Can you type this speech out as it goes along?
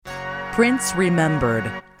Prince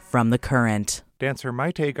Remembered from The Current. Dancer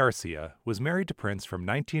Mayte Garcia was married to Prince from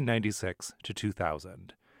 1996 to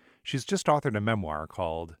 2000. She's just authored a memoir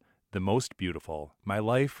called The Most Beautiful, My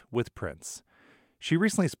Life with Prince. She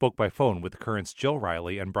recently spoke by phone with The Current's Jill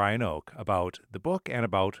Riley and Brian Oak about the book and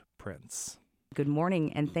about Prince. Good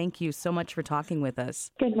morning, and thank you so much for talking with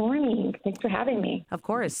us. Good morning. Thanks for having me. Of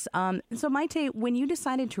course. So, Mayte, when you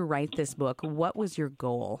decided to write this book, what was your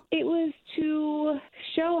goal? It was to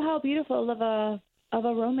show how beautiful of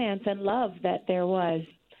a romance and love that there was.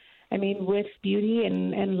 I mean, with beauty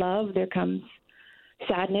and love, there comes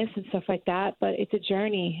sadness and stuff like that, but it's a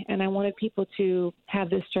journey, and I wanted people to have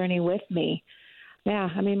this journey with me. Yeah,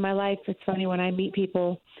 I mean, my life, it's funny when I meet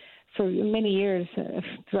people for many years,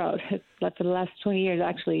 throughout for the last 20 years,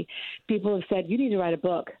 actually, people have said, you need to write a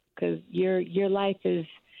book because your life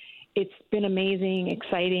it's been amazing,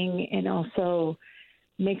 exciting, and also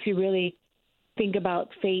makes you really think about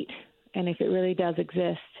fate and if it really does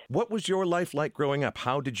exist. What was your life like growing up?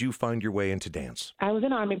 How did you find your way into dance? I was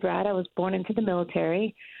an Army brat. I was born into the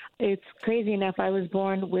military. It's crazy enough, I was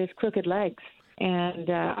born with crooked legs, and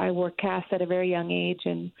I wore casts at a very young age,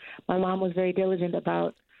 and my mom was very diligent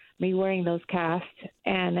about me wearing those casts,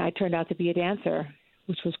 and I turned out to be a dancer,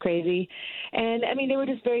 which was crazy. And, I mean, they were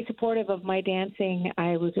just very supportive of my dancing.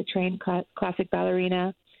 I was a trained classic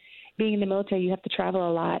ballerina. Being in the military, you have to travel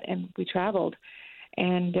a lot, and we traveled.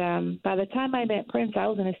 And by the time I met Prince, I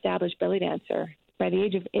was an established belly dancer. By the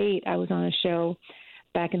age of 8, I was on a show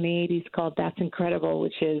back in the 80s called That's Incredible,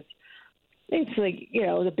 which is, it's like, you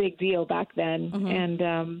know, the big deal back then. Mm-hmm.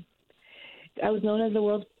 And I was known as the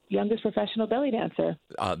world's youngest professional belly dancer.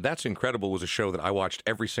 That's Incredible was a show that I watched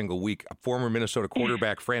every single week. Former Minnesota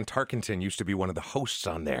quarterback Fran Tarkenton used to be one of the hosts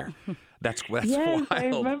on there. That's yes, wild. I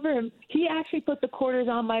remember him. He actually put the quarters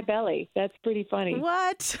on my belly. That's pretty funny.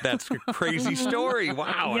 What? That's a crazy story.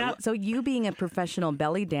 Wow. Yeah. So you being a professional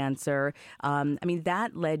belly dancer, I mean,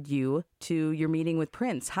 that led you to your meeting with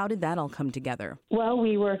Prince. How did that all come together? Well,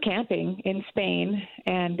 we were camping in Spain,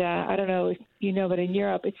 and I don't know if you know, but in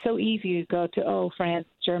Europe, it's so easy to go to, France,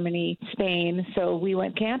 Germany, Spain. So we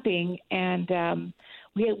went camping, and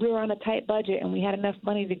we were on a tight budget, and we had enough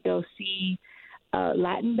money to go see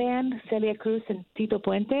Latin band, Celia Cruz and Tito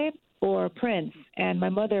Puente, or Prince. And my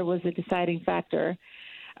mother was a deciding factor.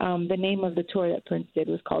 The name of the tour that Prince did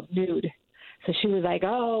was called Nude. So she was like,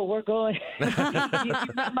 oh, we're going. If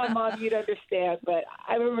you met my mom, you'd understand. But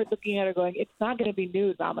I remember looking at her going, it's not going to be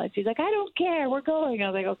nude, Mama. And she's like, I don't care. We're going.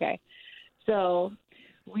 I was like, okay. So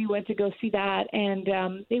we went to go see that.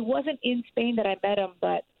 And it wasn't in Spain that I met him,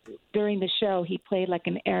 but during the show, he played like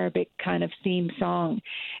an Arabic kind of theme song.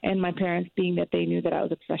 And my parents, being that they knew that I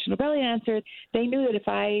was a professional belly dancer, they knew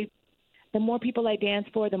that the more people I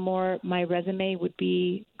danced for, the more my resume would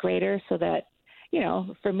be greater, so that, you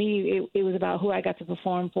know, for me, it was about who I got to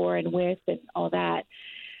perform for and with and all that.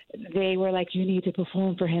 They were like, you need to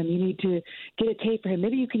perform for him. You need to get a tape for him.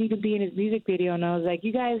 Maybe you can even be in his music video. And I was like,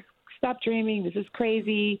 you guys, stop dreaming. This is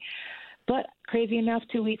crazy. But crazy enough,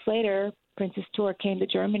 2 weeks later, Prince's tour came to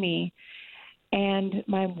Germany, and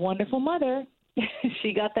my wonderful mother,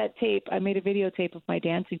 she got that tape. I made a videotape of my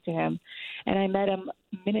dancing to him, and I met him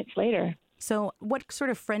minutes later. So what sort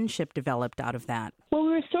of friendship developed out of that? Well, we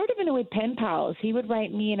were sort of in a way pen pals. He would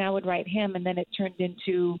write me, and I would write him, and then it turned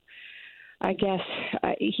into, I guess,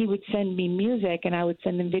 he would send me music, and I would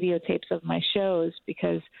send him videotapes of my shows,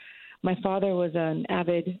 because my father was an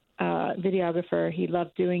avid videographer. He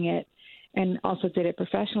loved doing it, and also did it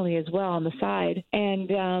professionally as well on the side.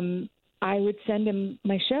 And I would send him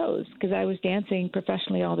my shows because I was dancing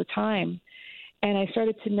professionally all the time. And I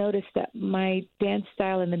started to notice that my dance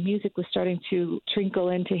style and the music was starting to trickle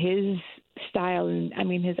into his style, and I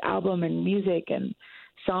mean his album and music and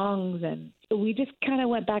songs. And we just kind of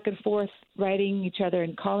went back and forth writing each other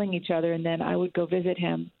and calling each other, and then I would go visit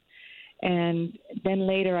him. And then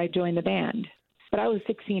later I joined the band. But I was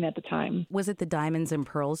 16 at the time. Was it the Diamonds and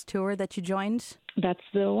Pearls tour that you joined? That's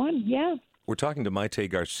the one, yeah. We're talking to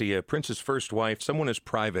Mayte Garcia, Prince's first wife, someone as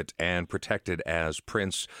private and protected as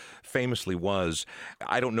Prince famously was.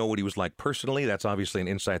 I don't know what he was like personally. That's obviously an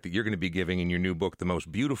insight that you're going to be giving in your new book, The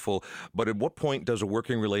Most Beautiful. But at what point does a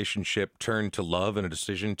working relationship turn to love and a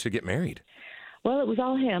decision to get married? Well, it was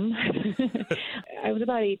all him. I was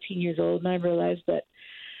about 18 years old, and I realized that,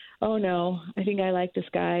 oh, no, I think I like this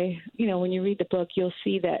guy. You know, when you read the book, you'll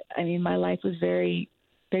see that, I mean, my life was very,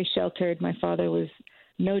 very sheltered. My father was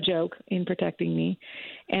no joke in protecting me.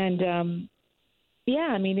 And, yeah,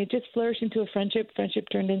 I mean, it just flourished into a friendship. Friendship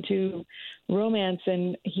turned into romance,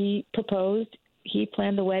 and he proposed. He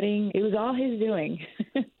planned the wedding. It was all his doing.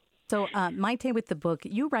 So, Mayte, with the book,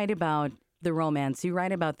 you write about the romance. You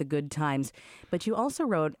write about the good times, but you also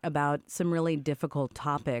wrote about some really difficult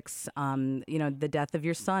topics. The death of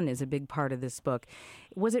your son is a big part of this book.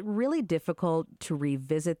 Was it really difficult to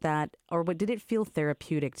revisit that, or did it feel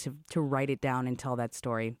therapeutic to write it down and tell that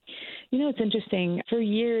story? It's interesting. For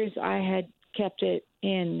years, I had kept it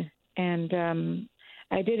in, and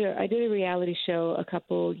I did a reality show a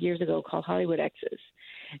couple years ago called Hollywood Exes,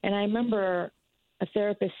 and I remember a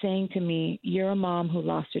therapist saying to me, "You're a mom who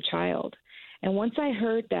lost a child." And once I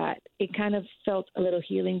heard that, it kind of felt a little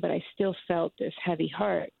healing, but I still felt this heavy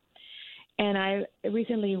heart. And I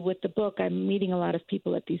recently, with the book, I'm meeting a lot of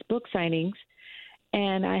people at these book signings,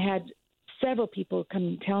 and I had several people come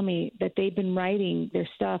and tell me that they've been writing their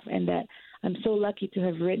stuff and that I'm so lucky to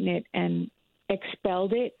have written it and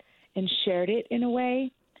expelled it and shared it in a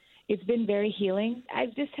way. It's been very healing.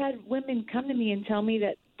 I've just had women come to me and tell me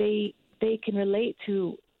that they can relate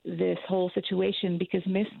to this whole situation because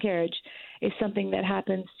miscarriage is something that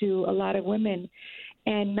happens to a lot of women,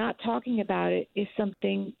 and not talking about it is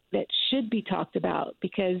something that should be talked about,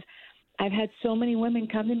 because I've had so many women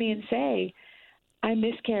come to me and say, I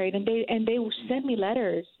miscarried, and they will send me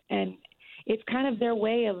letters, and it's kind of their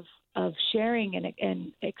way of sharing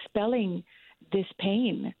and expelling this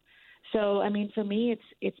pain. So, I mean, for me,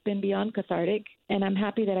 it's been beyond cathartic, and I'm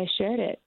happy that I shared it.